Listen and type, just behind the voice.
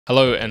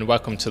Hello and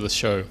welcome to the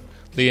show.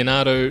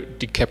 Leonardo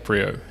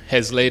DiCaprio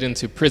has laid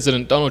into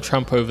President Donald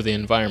Trump over the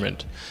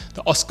environment.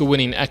 The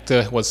Oscar-winning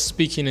actor was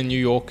speaking in New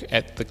York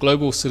at the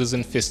Global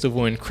Citizen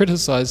Festival and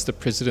criticized the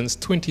president's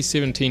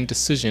 2017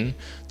 decision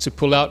to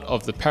pull out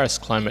of the Paris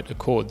Climate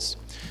Accords.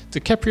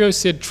 DiCaprio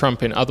said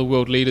Trump and other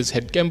world leaders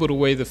had gambled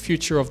away the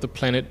future of the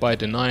planet by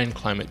denying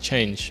climate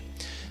change.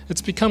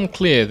 It's become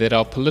clear that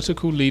our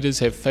political leaders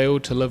have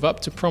failed to live up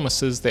to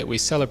promises that we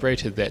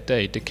celebrated that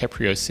day,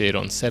 DiCaprio said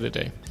on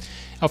Saturday.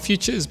 Our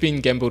future is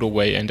being gambled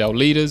away, and our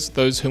leaders,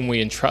 those whom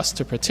we entrust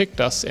to protect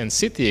us and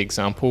set the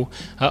example,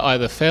 are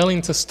either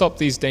failing to stop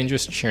these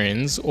dangerous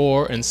trends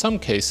or, in some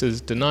cases,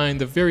 denying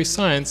the very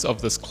science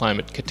of this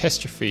climate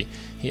catastrophe,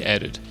 he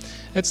added.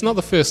 It's not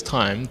the first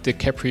time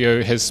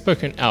DiCaprio has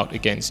spoken out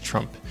against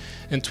Trump.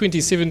 In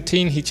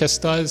 2017, he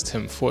chastised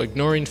him for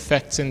ignoring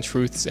facts and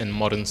truths in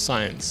modern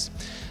science.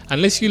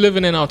 Unless you live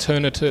in an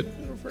alternative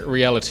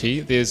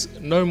reality, there's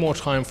no more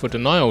time for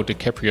denial,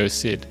 DiCaprio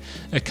said.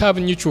 A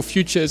carbon-neutral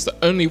future is the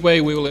only way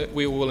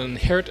we will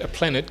inherit a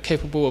planet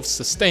capable of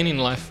sustaining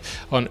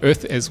life on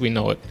Earth as we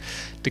know it.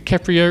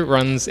 DiCaprio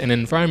runs an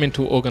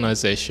environmental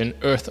organization,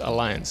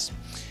 S.l.a.ms.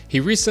 He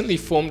recently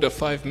formed a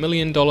 $5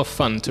 million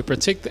fund to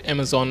protect the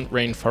Amazon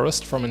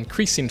rainforest from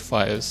increasing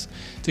fires.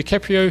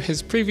 DiCaprio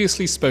has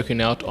previously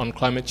spoken out on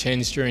climate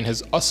change during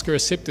his Oscar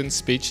acceptance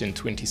speech in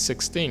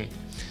 2016.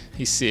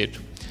 He said,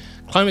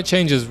 "Climate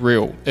change is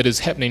real. It is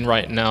happening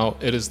right now.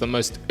 It is the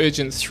most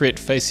urgent threat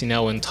facing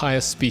our entire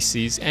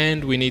species,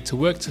 and we need to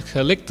work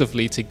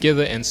collectively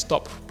together and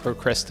stop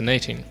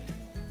procrastinating.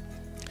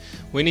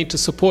 We need to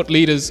support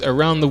leaders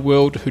around the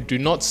world who do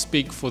not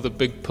speak for the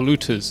big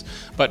polluters,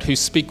 but who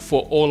speak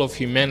for all of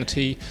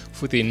humanity,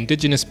 for the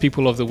indigenous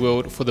people of the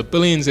world, for the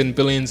billions and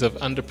billions of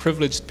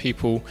underprivileged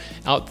people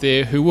out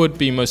there who would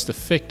be most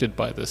affected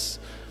by this."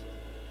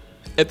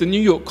 At the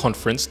New York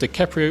conference,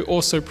 DiCaprio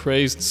also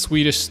praised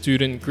Swedish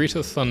student Greta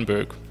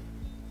Thunberg,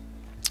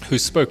 who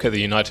spoke at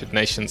the United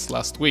Nations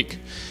last week.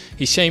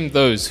 He shamed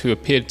those who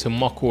appeared to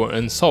mock or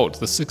insult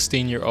the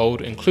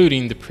 16-year-old,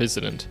 including the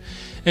president.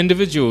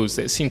 Individuals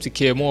that seem to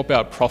care more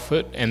about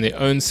profit and their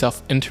own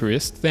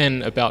self-interest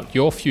than about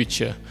your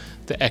future,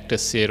 the actor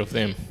said of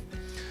them.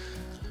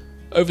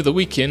 Over the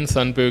weekend,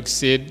 Thunberg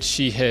said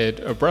she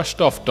had brushed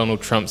off Donald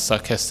Trump's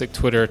sarcastic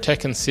Twitter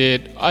attack and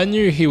said, "I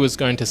knew he was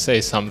going to say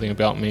something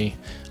about me,"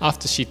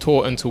 after she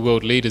tore into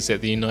world leaders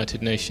at the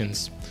United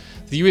Nations.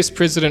 The US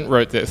president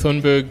wrote that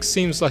Thunberg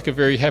seems like a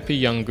very happy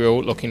young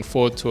girl looking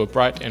forward to a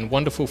bright and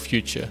wonderful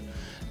future,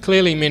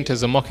 clearly meant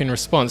as a mocking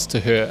response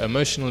to her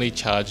emotionally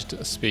charged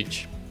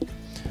speech.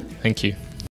 Thank you.